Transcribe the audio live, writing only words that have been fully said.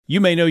You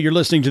may know you're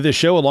listening to this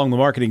show along the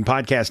Marketing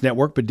Podcast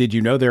Network, but did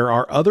you know there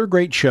are other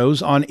great shows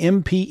on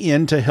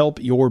MPN to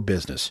help your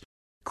business?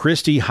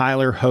 Christy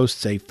Heiler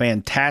hosts a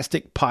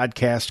fantastic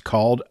podcast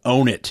called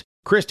Own It.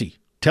 Christy,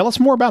 tell us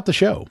more about the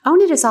show.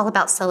 Own It is all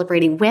about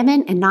celebrating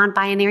women and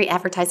non-binary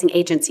advertising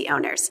agency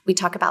owners. We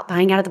talk about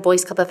buying out of the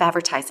Boys Club of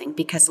Advertising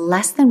because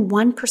less than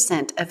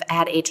 1% of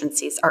ad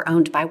agencies are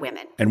owned by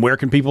women. And where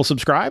can people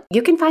subscribe?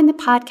 You can find the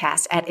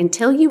podcast at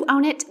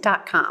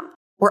untilyouownit.com.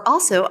 We're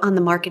also on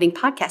the Marketing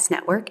Podcast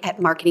Network at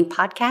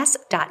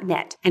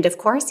marketingpodcast.net. And of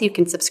course, you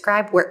can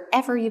subscribe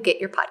wherever you get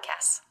your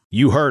podcasts.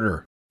 You heard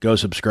her. Go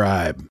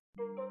subscribe.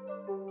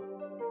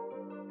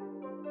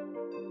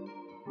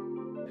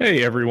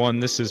 Hey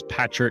everyone, this is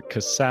Patrick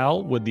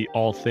Casal with the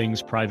All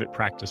Things Private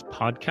Practice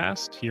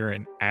podcast here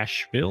in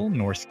Asheville,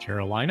 North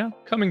Carolina,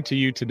 coming to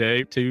you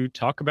today to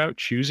talk about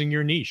choosing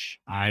your niche.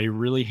 I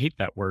really hate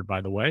that word, by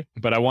the way,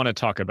 but I want to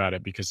talk about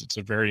it because it's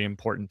a very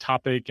important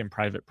topic in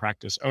private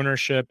practice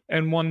ownership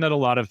and one that a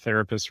lot of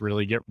therapists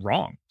really get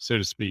wrong, so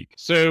to speak.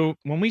 So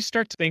when we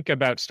start to think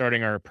about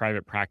starting our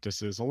private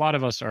practices, a lot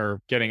of us are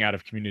getting out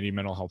of community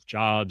mental health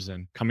jobs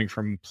and coming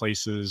from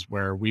places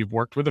where we've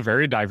worked with a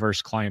very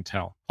diverse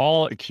clientele.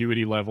 All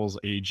acuity levels,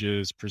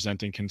 ages,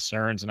 presenting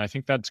concerns. And I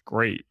think that's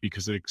great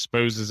because it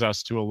exposes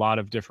us to a lot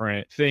of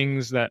different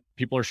things that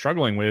people are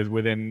struggling with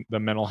within the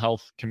mental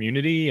health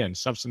community and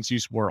substance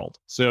use world.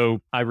 So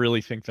I really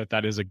think that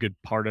that is a good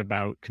part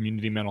about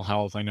community mental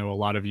health. I know a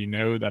lot of you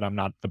know that I'm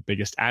not the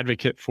biggest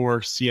advocate for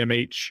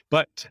CMH,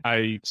 but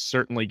I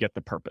certainly get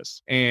the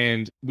purpose.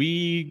 And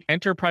we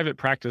enter private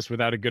practice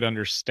without a good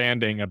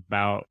understanding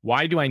about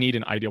why do I need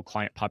an ideal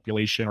client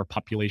population or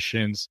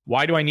populations?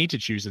 Why do I need to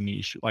choose a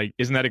niche? Like,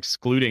 isn't that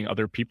excluding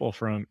other people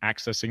from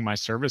accessing my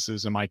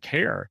services and my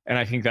care? And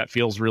I think that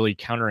feels really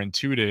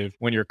counterintuitive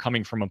when you're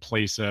coming from a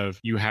place of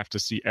you have to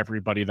see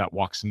everybody that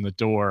walks in the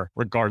door,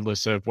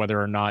 regardless of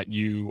whether or not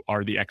you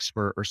are the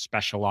expert or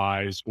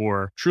specialize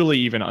or truly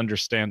even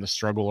understand the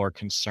struggle or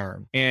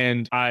concern.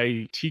 And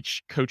I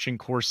teach coaching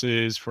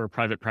courses for a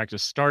private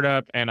practice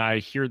startup, and I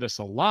hear this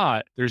a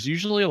lot. There's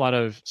usually a lot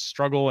of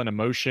struggle and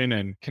emotion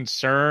and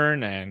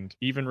concern and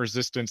even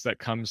resistance that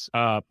comes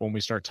up when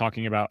we start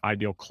talking about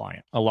ideal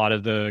client. A lot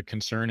of the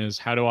concern is,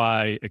 how do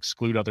I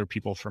exclude other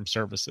people from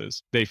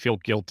services? They feel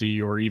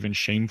guilty or even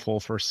shameful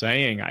for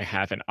saying I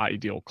have an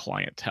ideal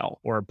clientele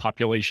or a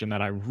population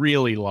that I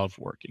really love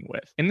working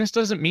with. And this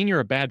doesn't mean you're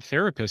a bad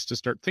therapist to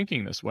start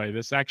thinking this way.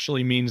 This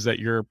actually means that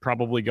you're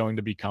probably going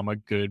to become a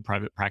good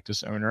private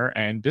practice owner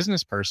and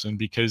business person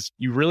because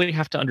you really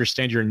have to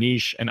understand your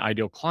niche and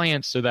ideal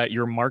clients so that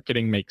your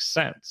marketing makes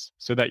sense,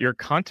 so that your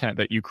content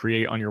that you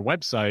create on your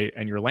website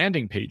and your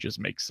landing pages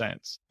make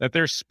sense, that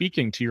they're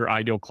speaking to your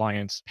ideal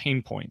clients'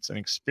 pain points and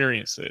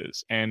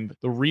experiences and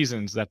the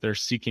reasons that they're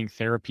seeking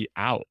therapy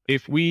out.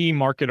 If we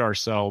market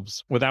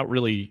ourselves without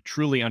really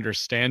truly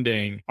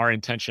understanding our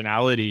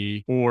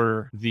intentionality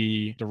or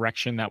the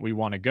direction that we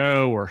want to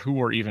go or who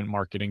we're even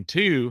marketing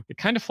to, it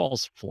kind of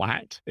falls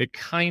flat. It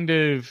kind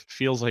of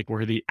feels like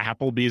we're the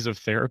Applebees of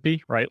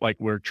therapy, right? Like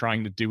we're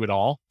trying to do it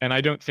all. And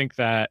I don't think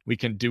that we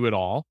can do it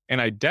all.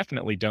 And I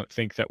definitely don't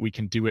think that we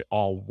can do it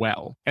all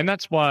well. And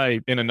that's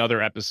why in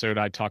another episode,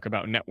 I talk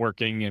about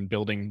networking and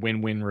building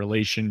win-win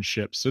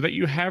relationships so that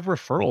you have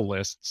referral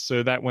lists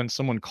so that when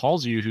someone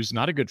calls you who's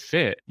not a good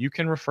fit, you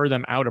can refer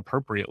them out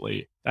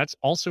appropriately. That's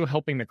also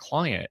helping the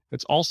client.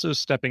 That's also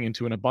stepping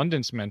into an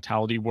abundance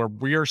mentality where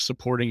we are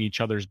supporting each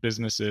other's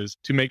businesses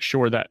to make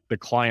sure that the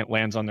client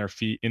lands on their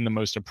feet in the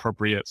most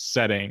appropriate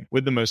setting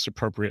with the most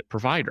appropriate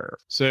provider.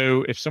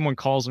 So if someone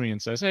calls me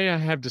and says, hey, I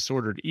have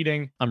disordered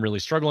eating, I'm really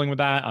struggling with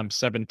that, I'm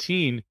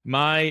 17,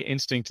 my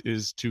instinct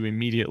is to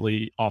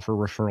immediately offer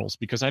referrals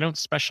because I don't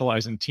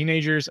specialize in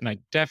teenagers and I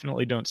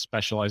definitely don't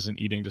specialize in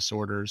eating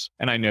disorders.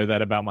 And I know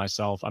that about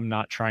myself. I'm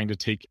not trying to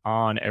take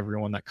on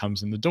everyone that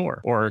comes in the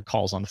door or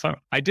calls on the phone.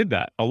 I did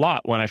that a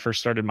lot when I first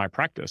started my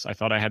practice. I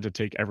thought I had to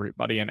take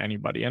everybody and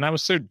anybody. And I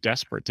was so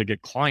desperate to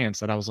get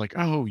clients that I was like,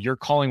 oh, you're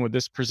calling with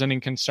this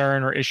presenting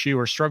concern or issue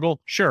or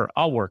struggle? Sure,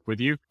 I'll work with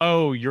you.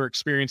 Oh, you're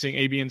experiencing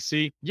A, B, and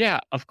C? Yeah,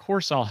 of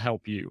course I'll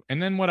help you.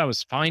 And then what I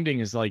was finding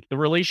is like the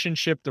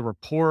relationship, the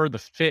rapport, the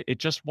fit, it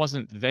just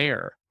wasn't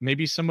there.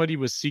 Maybe somebody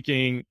was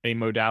seeking a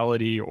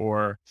modality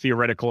or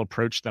theoretical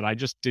approach that I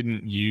just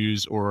didn't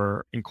use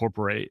or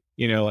incorporate.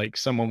 You know, like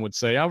someone would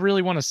say, I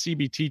really want a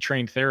CBT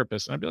trained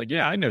therapist. And I'd be like,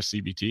 yeah, I know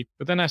CBT.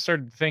 But then I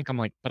started to think, I'm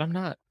like, but I'm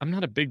not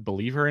a big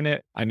believer in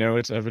it. I know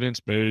it's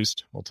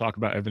evidence-based. We'll talk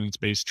about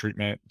evidence-based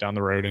treatment down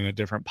the road in a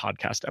different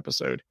podcast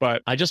episode.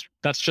 But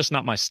that's just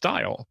not my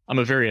style. I'm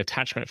a very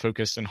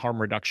attachment-focused and harm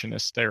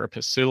reductionist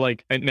therapist. So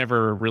like it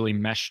never really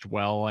meshed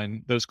well.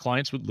 And those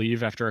clients would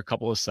leave after a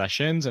couple of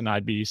sessions and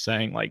I'd be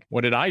saying like,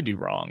 what did I do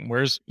wrong?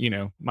 Where's,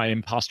 my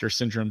imposter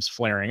syndrome's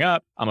flaring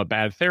up. I'm a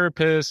bad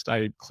therapist.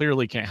 I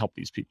clearly can't help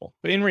these people. people.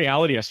 But in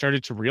reality, I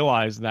started to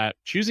realize that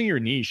choosing your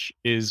niche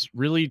is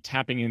really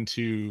tapping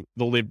into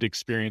the lived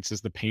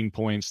experiences, the pain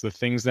points, the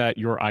things that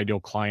your ideal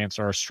clients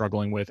are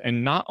struggling with,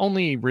 and not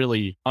only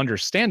really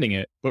understanding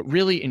it, but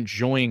really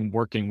enjoying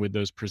working with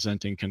those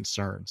presenting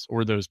concerns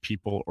or those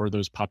people or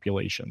those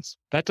populations.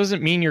 That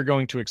doesn't mean you're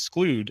going to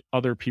exclude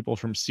other people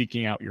from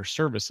seeking out your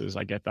services.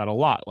 I get that a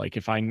lot. Like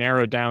if I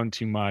narrow down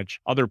too much,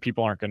 other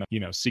people aren't going to,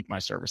 seek my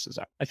services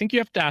out. I think you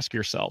have to ask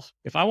yourself,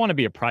 if I want to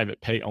be a private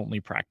pay only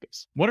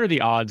practice, what are the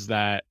odds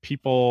that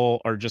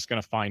people are just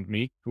going to find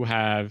me who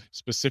have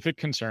specific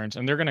concerns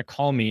and they're going to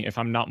call me if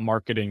I'm not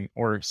marketing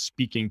or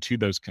speaking to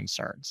those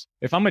concerns?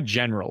 If I'm a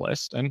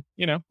generalist, and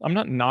I'm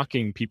not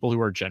knocking people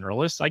who are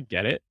generalists, I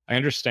get it. I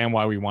understand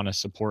why we want to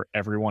support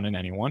everyone and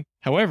anyone.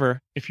 However,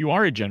 if you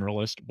are a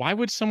generalist, why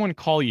would someone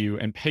call you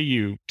and pay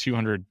you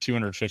 $200,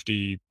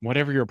 $250,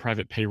 whatever your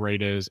private pay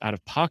rate is out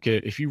of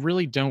pocket if you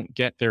really don't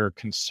get their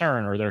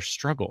concern or their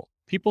struggle?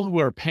 People who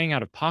are paying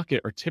out of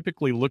pocket are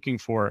typically looking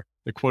for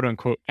the quote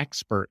unquote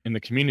expert in the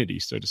community,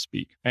 so to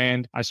speak.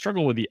 And I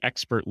struggle with the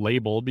expert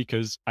label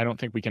because I don't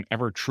think we can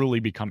ever truly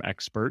become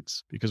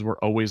experts because we're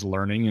always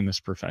learning in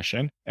this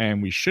profession,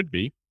 and we should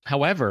be.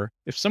 However,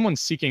 if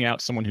someone's seeking out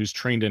someone who's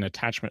trained in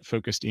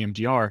attachment-focused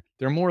EMDR,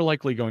 they're more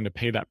likely going to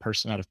pay that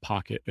person out of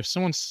pocket. If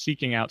someone's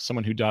seeking out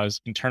someone who does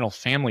internal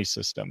family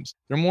systems,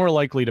 they're more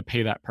likely to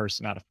pay that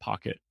person out of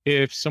pocket.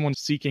 If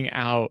someone's seeking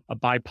out a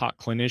BIPOC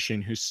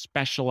clinician who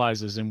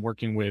specializes in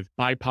working with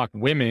BIPOC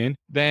women,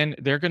 then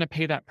they're going to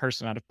pay that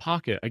person out of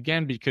pocket.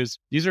 Again, because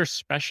these are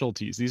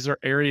specialties. These are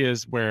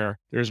areas where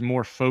there's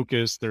more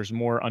focus, there's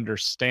more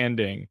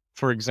understanding.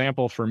 For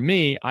example, for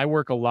me, I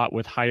work a lot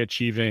with high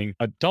achieving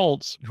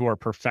adults who are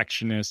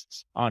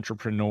perfectionists,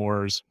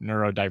 entrepreneurs,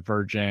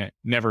 neurodivergent,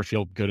 never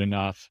feel good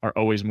enough, are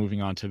always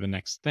moving on to the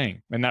next thing.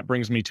 And that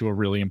brings me to a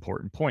really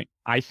important point.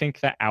 I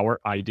think that our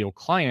ideal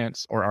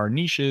clients or our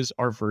niches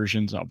are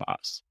versions of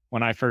us.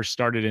 When I first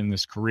started in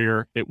this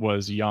career, it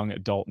was young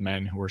adult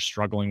men who were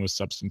struggling with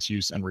substance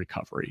use and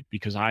recovery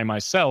because I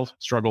myself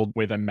struggled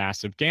with a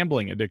massive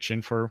gambling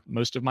addiction for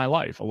most of my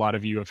life. A lot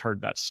of you have heard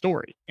that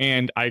story.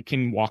 And I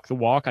can walk the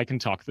walk, I can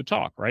talk the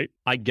talk, right?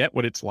 I get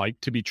what it's like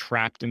to be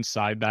trapped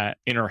inside that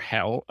inner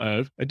hell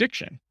of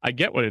addiction. I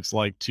get what it's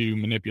like to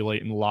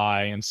manipulate and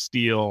lie and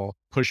steal,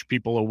 push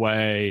people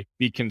away,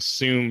 be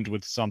consumed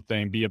with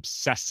something, be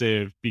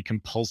obsessive, be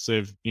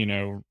compulsive,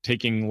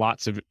 taking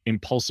lots of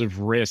impulsive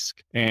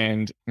risk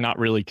and not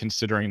really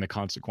considering the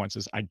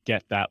consequences. I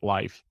get that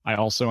life. I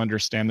also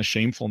understand the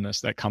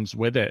shamefulness that comes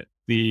with it,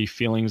 the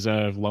feelings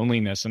of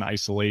loneliness and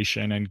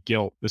isolation and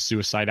guilt, the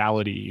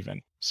suicidality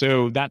even.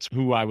 So that's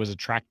who I was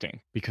attracting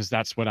because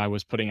that's what I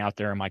was putting out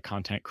there in my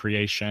content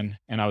creation.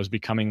 And I was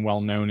becoming well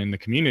known in the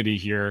community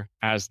here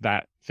as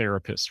that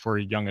therapist for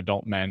young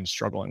adult men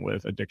struggling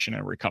with addiction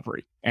and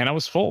recovery. And I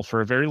was full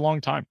for a very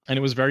long time and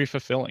it was very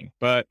fulfilling.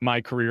 But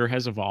my career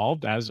has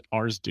evolved as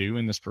ours do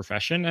in this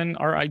profession and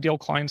our ideal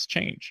clients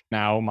change.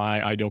 Now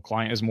my ideal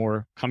client is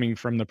more coming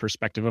from the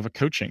perspective of a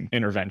coaching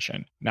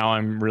intervention. Now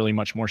I'm really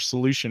much more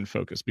solution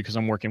focused because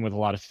I'm working with a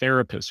lot of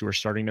therapists who are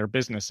starting their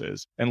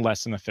businesses and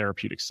less in a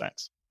therapeutic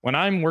sense. When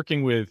I'm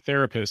working with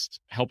therapists,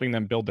 helping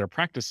them build their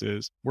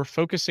practices, we're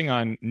focusing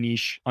on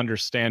niche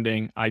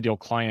understanding, ideal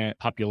client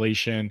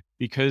population,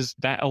 because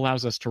that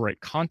allows us to write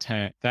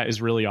content that is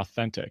really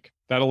authentic.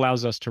 That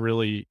allows us to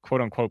really,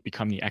 quote unquote,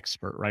 become the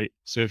expert, right?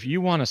 So if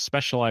you want to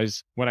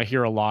specialize, what I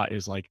hear a lot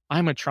is like,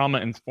 I'm a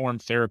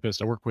trauma-informed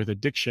therapist. I work with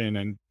addiction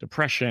and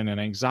depression and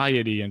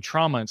anxiety and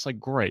trauma. It's like,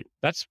 great,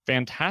 that's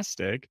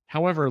fantastic.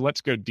 However,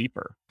 let's go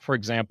deeper. For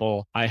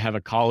example, I have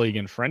a colleague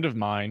and friend of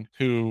mine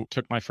who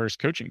took my first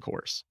coaching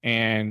course,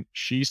 and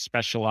she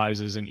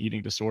specializes in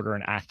eating disorder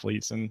and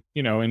athletes. And,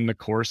 in the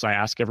course, I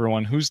ask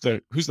everyone, who's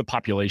the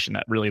population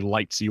that really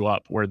lights you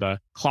up, where the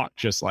clock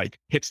just like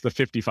hits the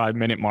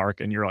 55-minute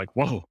mark and you're like,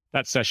 whoa,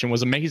 that session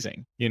was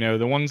amazing.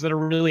 The ones that are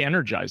really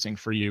energizing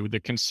for you, the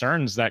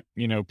concerns that,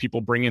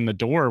 people bring in the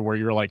door where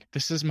you're like,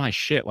 this is my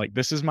shit. Like,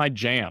 this is my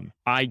jam.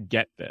 I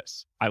get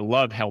this. I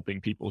love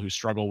helping people who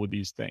struggle with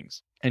these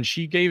things. And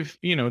she gave,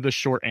 the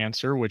short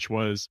answer, which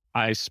was,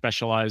 I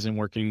specialize in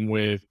working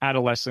with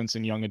adolescents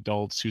and young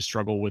adults who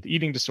struggle with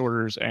eating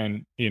disorders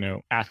and,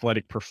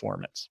 athletic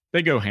performance.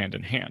 They go hand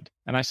in hand.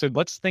 And I said,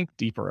 let's think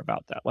deeper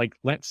about that. Like,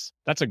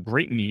 that's a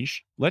great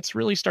niche. Let's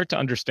really start to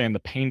understand the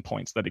pain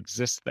points that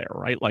exist there,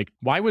 right? Like,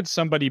 why would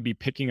somebody be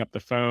picking up the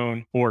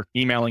phone or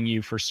emailing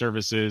you for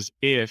services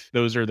if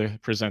those are the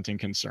presenting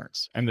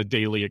concerns and the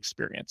daily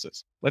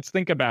experiences? Let's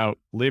think about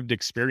lived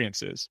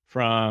experiences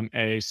from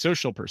a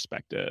social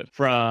perspective,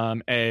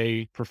 from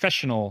a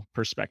professional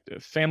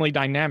perspective, family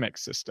dynamic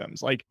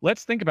systems. Like,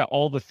 let's think about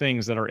all the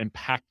things that are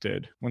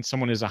impacted when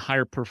someone is a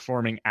higher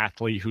performing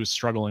athlete who's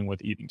struggling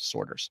with eating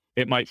disorders.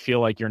 It might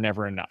feel like you're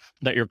never enough,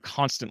 that you're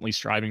constantly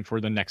striving for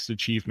the next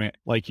achievement,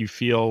 like you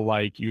feel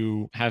like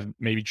you have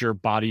maybe your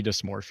body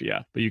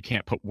dysmorphia, but you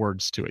can't put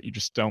words to it.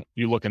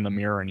 You look in the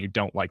mirror and you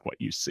don't like what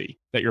you see,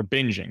 that you're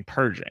binging,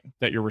 purging,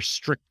 that you're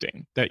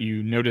restricting, that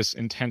you notice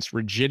intense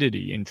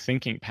rigidity in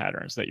thinking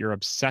patterns, that you're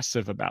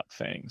obsessive about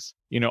things.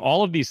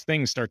 All of these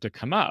things start to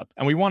come up,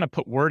 and we want to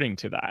put wording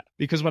to that,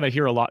 because what I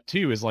hear a lot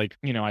too is like,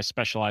 I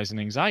specialize in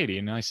anxiety,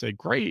 and I say,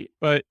 great,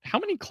 but how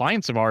many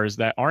clients of ours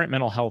that aren't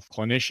mental health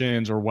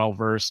clinicians or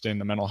well-versed in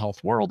the mental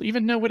health world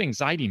even know what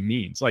anxiety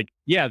means? Like,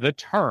 yeah, the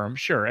term,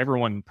 sure,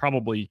 everyone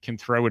probably can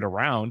throw it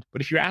around,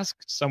 but if you ask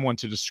someone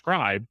to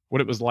describe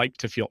what it was like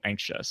to feel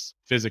anxious,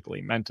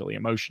 physically, mentally,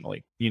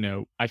 emotionally,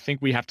 I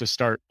think we have to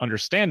start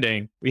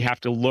understanding, we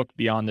have to look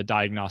beyond the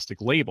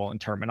diagnostic label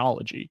and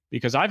terminology,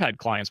 because I've had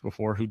clients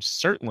before who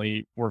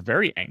certainly were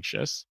very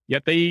anxious,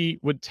 yet they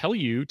would tell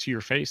you to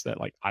your face that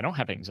like, I don't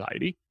have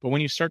anxiety. But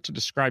when you start to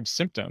describe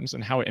symptoms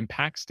and how it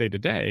impacts day to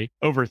day,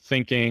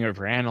 overthinking,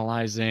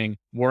 overanalyzing,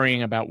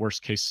 worrying about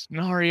worst case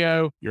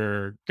scenario,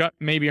 your gut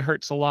maybe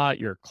hurts a lot,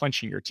 you're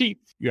clenching your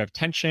teeth, you have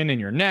tension in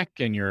your neck,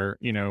 and you're,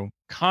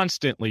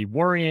 constantly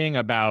worrying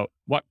about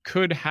what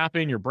could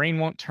happen. Your brain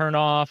won't turn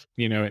off.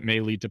 It may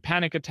lead to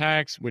panic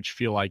attacks, which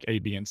feel like A,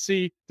 B, and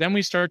C. Then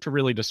we start to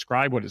really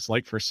describe what it's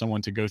like for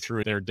someone to go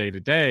through their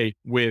day-to-day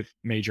with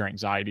major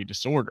anxiety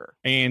disorder.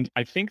 And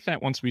I think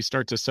that once we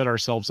start to set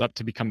ourselves up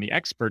to become the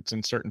experts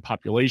in certain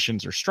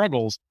populations or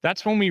struggles,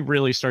 that's when we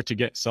really start to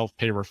get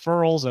self-pay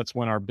referrals. That's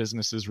when our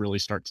businesses really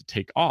start to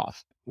take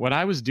off. What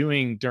I was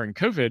doing during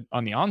COVID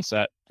on the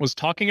onset was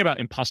talking about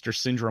imposter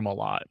syndrome a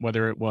lot,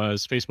 whether it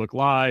was Facebook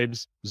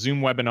Lives,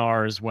 Zoom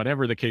webinars,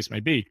 whatever the case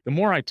may be. The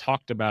more I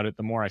talked about it,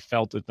 the more I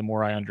felt it, the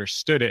more I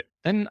understood it.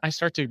 Then I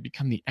start to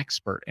become the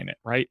expert in it,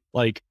 right?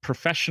 Like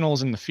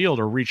professionals in the field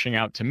are reaching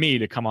out to me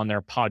to come on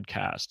their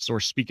podcasts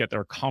or speak at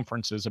their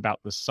conferences about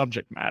the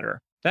subject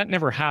matter. That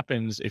never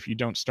happens if you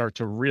don't start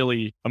to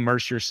really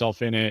immerse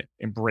yourself in it,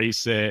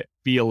 embrace it,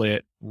 feel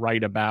it,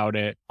 write about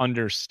it,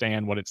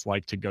 understand what it's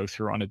like to go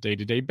through on a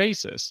day-to-day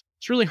basis.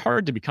 It's really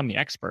hard to become the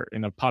expert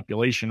in a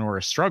population or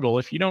a struggle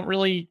if you don't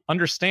really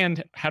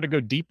understand how to go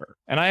deeper.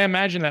 And I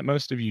imagine that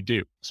most of you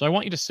do. So I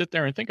want you to sit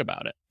there and think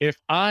about it. If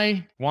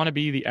I want to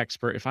be the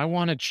expert, if I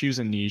want to choose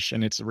a niche,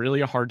 and it's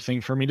really a hard thing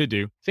for me to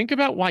do, think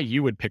about why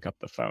you would pick up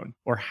the phone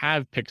or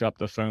have picked up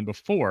the phone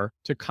before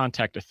to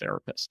contact a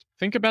therapist.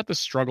 Think about the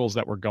struggles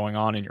that were going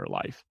on in your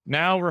life.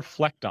 Now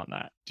reflect on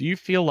that. Do you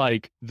feel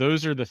like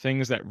those are the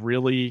things that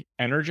really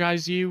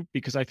energize you?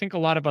 Because I think a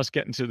lot of us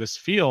get into this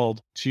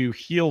field to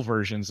heal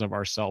versions of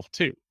ourselves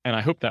too. And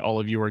I hope that all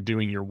of you are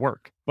doing your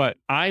work. But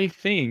I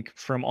think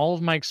from all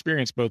of my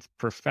experience, both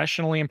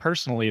professionally and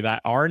personally,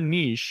 that our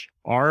niche,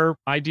 our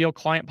ideal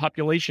client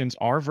populations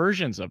are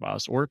versions of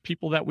us or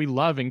people that we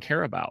love and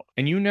care about.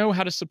 And you know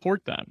how to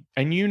support them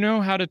and you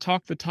know how to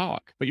talk the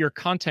talk, but your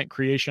content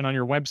creation on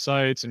your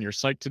websites and your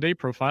Site Today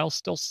profile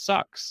still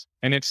sucks.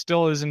 And it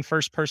still is in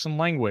first person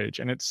language,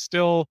 and it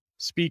still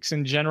speaks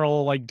in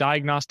general like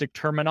diagnostic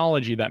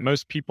terminology that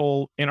most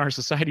people in our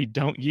society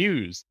don't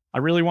use. I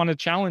really want to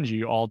challenge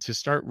you all to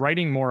start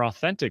writing more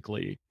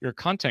authentically. Your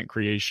content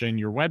creation,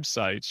 your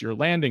websites, your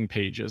landing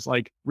pages,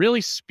 like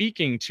really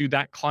speaking to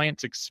that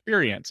client's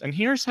experience. And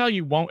here's how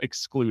you won't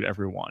exclude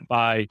everyone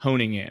by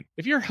honing in.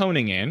 If you're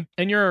honing in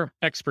and your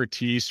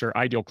expertise or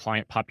ideal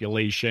client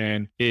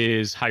population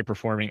is high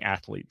performing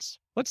athletes,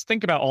 let's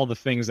think about all the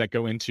things that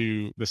go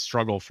into the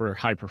struggle for a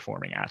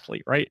high-performing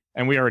athlete, right?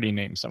 And we already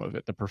named some of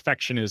it: the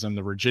perfectionism,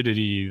 the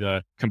rigidity,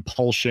 the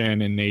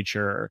compulsion in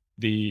nature,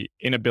 the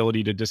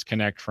inability to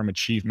disconnect from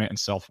achievement and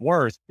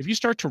self-worth. If you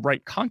start to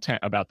write content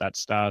about that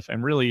stuff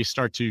and really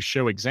start to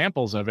show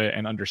examples of it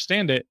and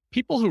understand it,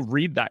 people who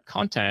read that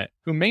content,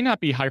 who may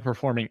not be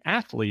high-performing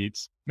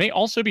athletes, may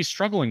also be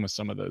struggling with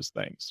some of those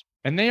things.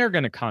 And they are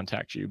going to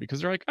contact you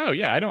because they're like, oh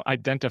yeah, I don't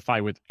identify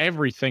with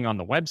everything on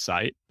the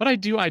website, but I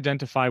do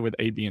identify with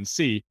A, B, and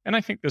C. And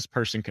I think this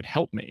person could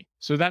help me.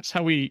 So that's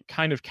how we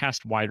kind of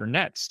cast wider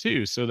nets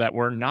too, so that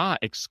we're not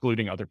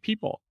excluding other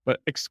people.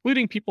 But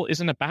excluding people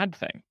isn't a bad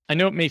thing. I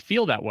know it may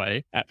feel that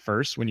way at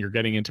first when you're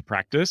getting into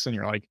practice and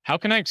you're like, how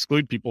can I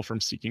exclude people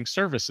from seeking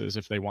services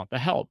if they want the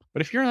help?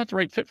 But if you're not the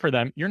right fit for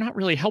them, you're not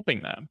really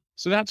helping them.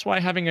 So that's why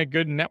having a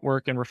good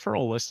network and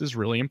referral list is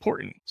really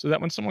important, so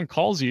that when someone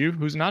calls you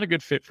who's not a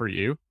good fit for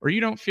you, or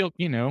you don't feel,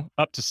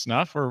 up to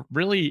snuff or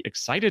really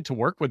excited to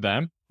work with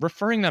them,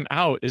 referring them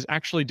out is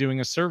actually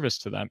doing a service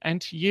to them and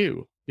to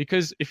you.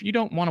 Because if you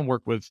don't want to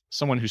work with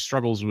someone who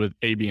struggles with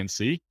A, B, and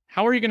C,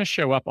 how are you going to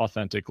show up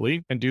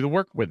authentically and do the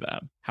work with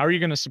them? How are you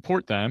going to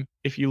support them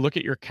if you look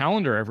at your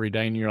calendar every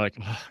day and you're like,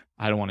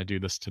 I don't want to do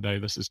this today.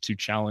 This is too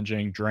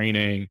challenging,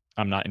 draining.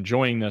 I'm not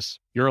enjoying this.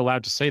 You're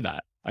allowed to say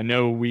that. I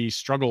know we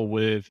struggle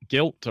with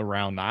guilt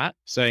around that,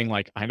 saying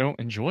like, I don't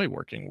enjoy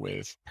working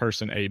with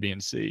person A, B,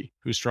 and C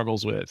who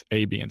struggles with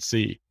A, B, and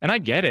C. And I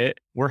get it.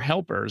 We're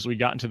helpers. We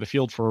got into the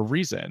field for a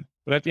reason.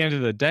 But at the end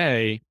of the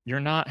day, you're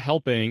not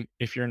helping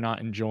if you're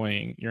not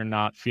enjoying, you're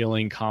not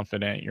feeling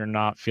confident, you're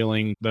not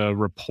feeling the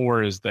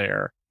rapport is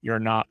there. You're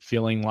not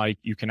feeling like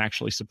you can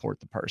actually support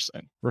the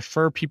person.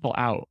 Refer people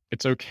out.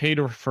 It's okay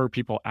to refer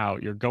people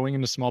out. You're going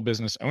into small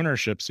business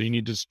ownership, so you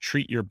need to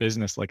treat your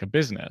business like a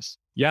business.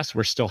 Yes,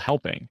 we're still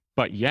helping.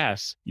 But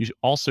yes, you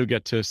also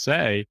get to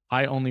say,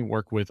 I only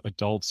work with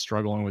adults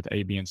struggling with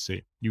A, B, and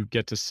C. You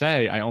get to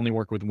say, I only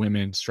work with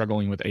women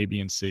struggling with A, B,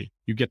 and C.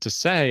 You get to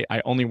say,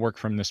 I only work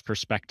from this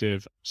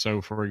perspective.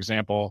 So, for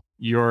example,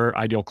 your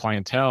ideal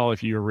clientele,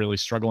 if you're really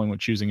struggling with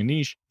choosing a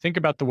niche, think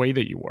about the way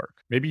that you work.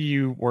 Maybe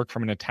you work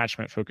from an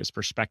attachment focused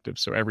perspective.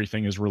 So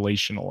everything is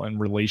relational and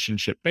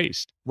relationship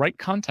based. Write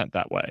content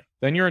that way.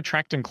 Then you're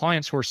attracting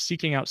clients who are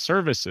seeking out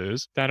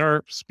services that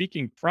are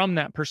speaking from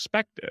that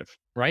perspective,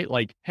 right?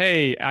 Like,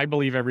 hey, I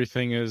believe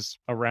everything is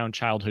around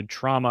childhood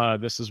trauma.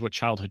 This is what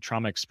childhood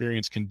trauma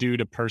experience can do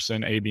to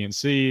person A, B, and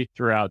C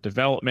throughout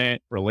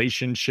development,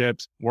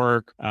 relationships,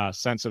 work,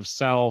 sense of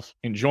self,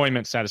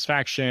 enjoyment,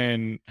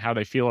 satisfaction, how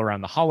they feel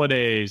around the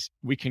holidays.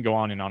 We can go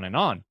on and on and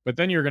on. But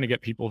then you're going to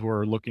get people who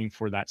are looking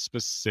for that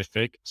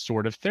specific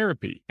sort of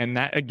therapy. And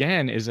that,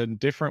 again, is a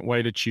different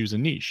way to choose a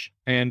niche.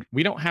 And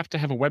we don't have to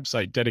have a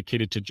website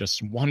dedicated to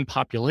just one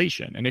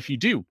population. And if you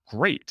do,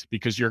 great,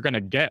 because you're going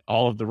to get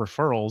all of the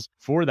referrals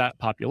for that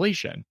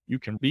population. You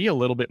can be a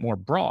little bit more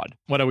broad.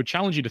 What I would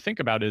challenge you to think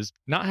about is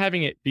not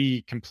having it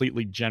be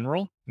completely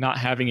general, not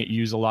having it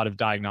use a lot of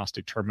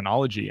diagnostic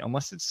terminology,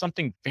 unless it's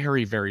something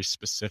very, very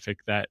specific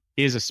that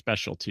is a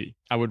specialty.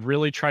 I would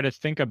really try to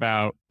think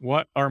about,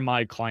 what are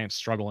my clients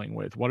struggling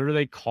with? What are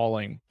they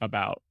calling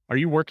about? Are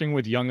you working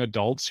with young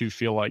adults who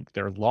feel like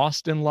they're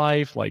lost in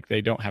life, like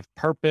they don't have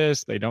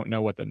purpose, they don't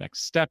know what the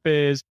next step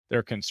is,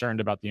 they're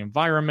concerned about the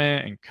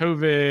environment and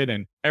COVID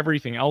and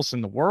everything else in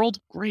the world?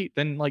 Great,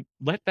 then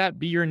let that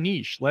be your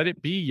niche. Let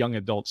it be young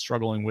adults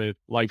struggling with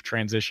life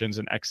transitions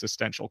and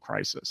existential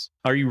crisis.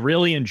 Are you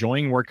really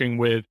enjoying working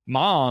with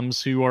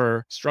moms who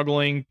are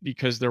struggling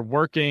because they're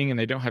working and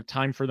they don't have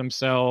time for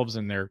themselves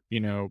and they're,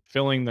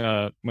 filling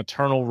the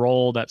maternal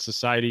role that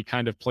society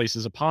kind of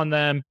places upon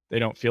them? They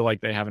don't feel like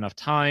they have enough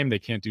time. They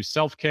can't do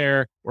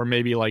self-care. Or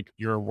maybe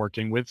you're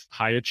working with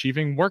high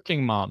achieving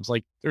working moms.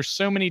 There's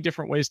so many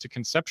different ways to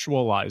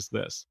conceptualize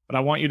this, but I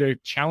want you to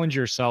challenge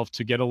yourself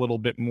to get a little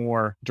bit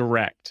more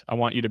direct. I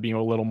want you to be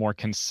a little more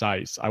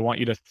concise. I want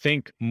you to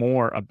think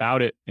more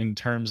about it in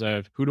terms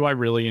of, who do I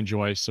really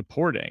enjoy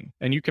supporting?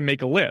 And you can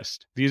make a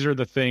list. These are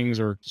the things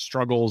or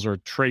struggles or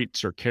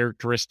traits or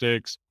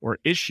characteristics or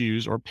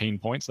issues or pain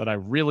points that I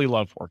really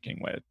love working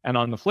with. And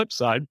on the flip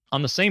side,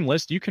 on the same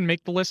list, you can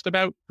make the list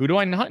about, who do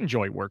I not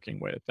enjoy working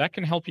with? That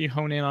can help you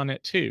hone in on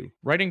it too.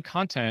 Writing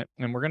content,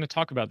 and we're going to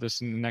talk about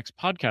this in the next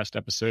podcast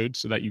episode,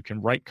 so that you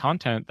can write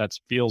content that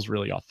feels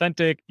really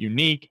authentic,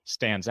 unique,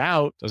 stands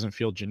out, doesn't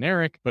feel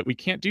generic. But we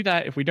can't do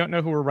that if we don't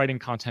know who we're writing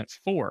content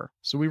for.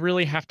 So we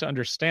really have to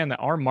understand that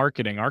our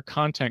marketing, our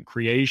content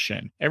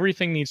creation,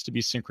 everything needs to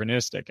be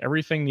synchronistic.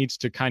 Everything needs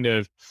to kind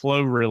of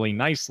flow really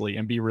nicely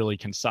and be really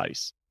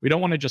concise. We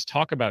don't want to just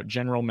talk about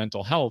general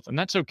mental health, and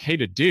that's okay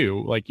to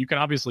do. You can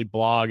obviously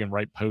blog and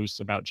write posts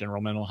about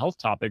general mental health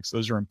topics.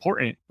 Those are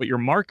important, but your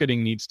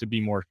marketing needs to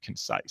be more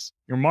concise.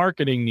 Your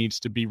marketing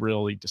needs to be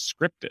really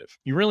descriptive.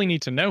 You really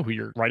need to know who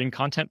you're writing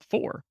content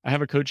for. I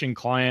have a coaching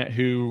client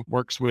who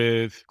works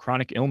with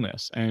chronic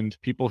illness and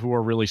people who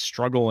are really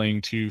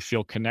struggling to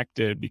feel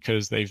connected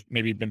because they've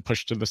maybe been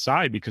pushed to the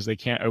side because they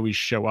can't always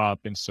show up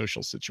in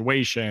social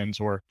situations,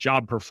 or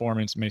job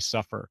performance may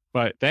suffer.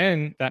 But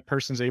then that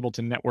person's able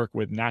to network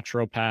with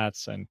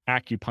naturopaths and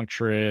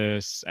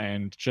acupuncturists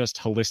and just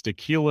holistic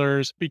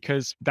healers,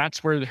 because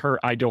that's where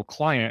her ideal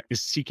client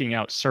is seeking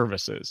out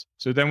services.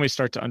 So then we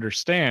start to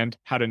understand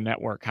how to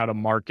network, how to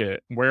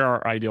market, where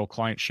our ideal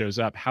client shows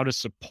up, how to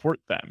support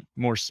them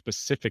more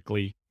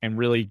specifically, and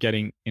really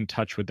getting in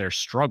touch with their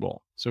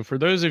struggle. So for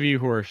those of you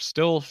who are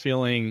still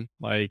feeling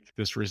like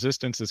this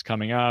resistance is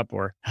coming up,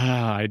 or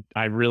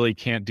I really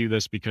can't do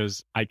this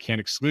because I can't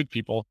exclude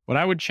people, what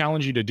I would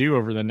challenge you to do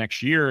over the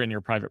next year in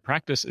your private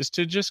practice is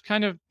to just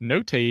kind of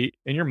notate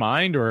in your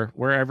mind, or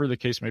wherever the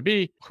case may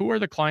be, who are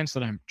the clients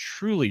that I'm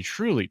truly,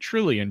 truly,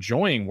 truly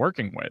enjoying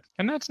working with?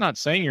 And that's not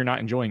saying you're not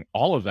enjoying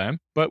all of them,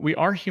 but we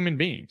are human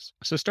beings.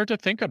 So start to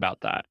think about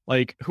that.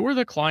 Who are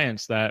the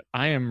clients that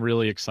I am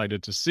really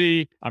excited to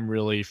see? I'm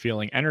really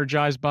feeling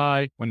energized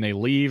by. When they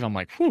leave, I'm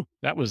like, whew,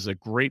 that was a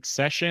great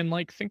session.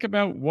 Think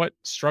about what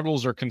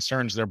struggles or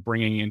concerns they're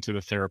bringing into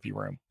the therapy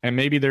room. And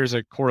maybe there's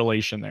a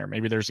correlation there.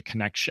 Maybe there's a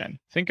connection.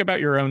 Think about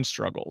your own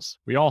struggles.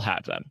 We all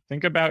have them.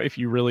 Think about if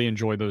you really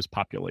enjoy those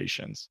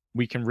populations.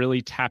 We can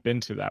really tap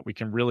into that. We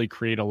can really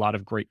create a lot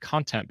of great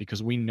content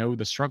because we know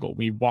the struggle.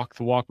 We walk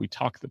the walk, we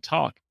talk the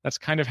talk. That's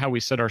kind of how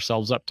we set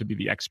ourselves up to be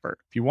the expert.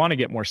 If you want to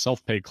get more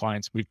self-pay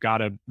clients, we've got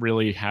to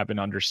really have an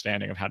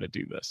understanding of how to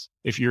do this.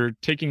 If you're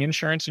taking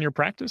insurance in your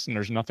practice, and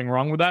there's nothing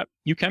wrong with that,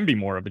 you can be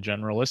more of a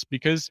generalist,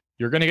 because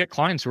you're going to get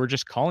clients who are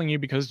just calling you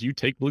because you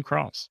take Blue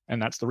Cross.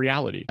 And that's the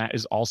reality. That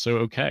is also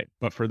okay.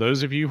 But for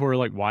those of you who are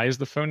like, why is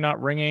the phone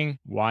not ringing?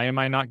 Why am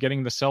I not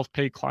getting the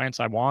self-pay clients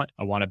I want?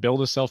 I want to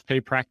build a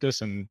self-pay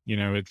practice and,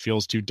 it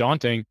feels too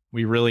daunting.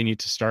 We really need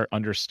to start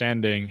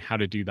understanding how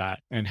to do that.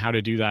 And how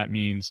to do that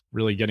means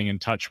really getting in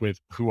touch with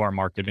who our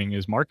marketing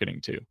is marketing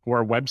to, who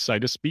our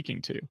website is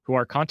speaking to, who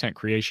our content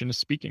creation is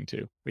speaking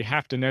to. We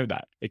have to know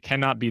that. It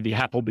cannot be the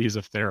Applebees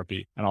of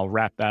therapy. And I'll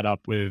wrap that up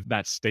with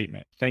that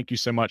statement. Thank thank you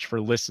so much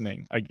for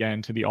listening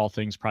again to the All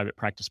Things Private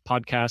Practice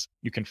podcast.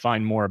 You can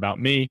find more about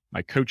me,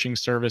 my coaching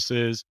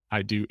services.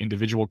 I do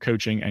individual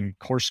coaching and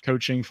course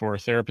coaching for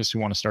therapists who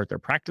want to start their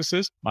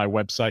practices. My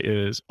website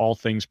is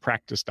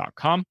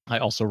allthingspractice.com. I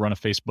also run a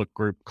Facebook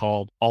group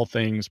called All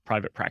Things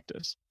Private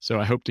Practice. So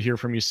I hope to hear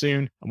from you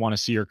soon. I want to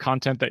see your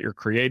content that you're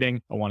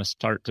creating. I want to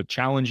start to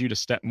challenge you to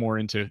step more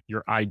into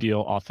your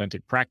ideal,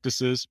 authentic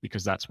practices,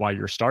 because that's why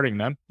you're starting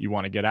them. You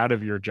want to get out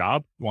of your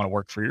job. You want to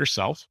work for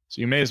yourself. So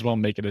you may as well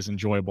make it as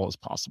enjoyable as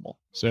possible.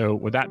 So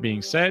with that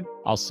being said,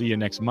 I'll see you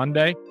next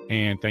Monday.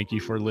 And thank you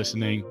for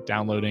listening,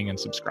 downloading, and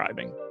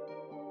subscribing.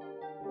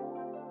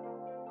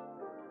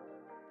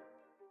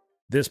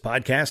 This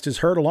podcast is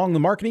heard along the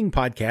Marketing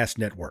Podcast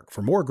Network.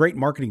 For more great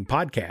marketing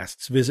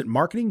podcasts, visit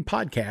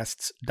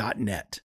marketingpodcasts.net.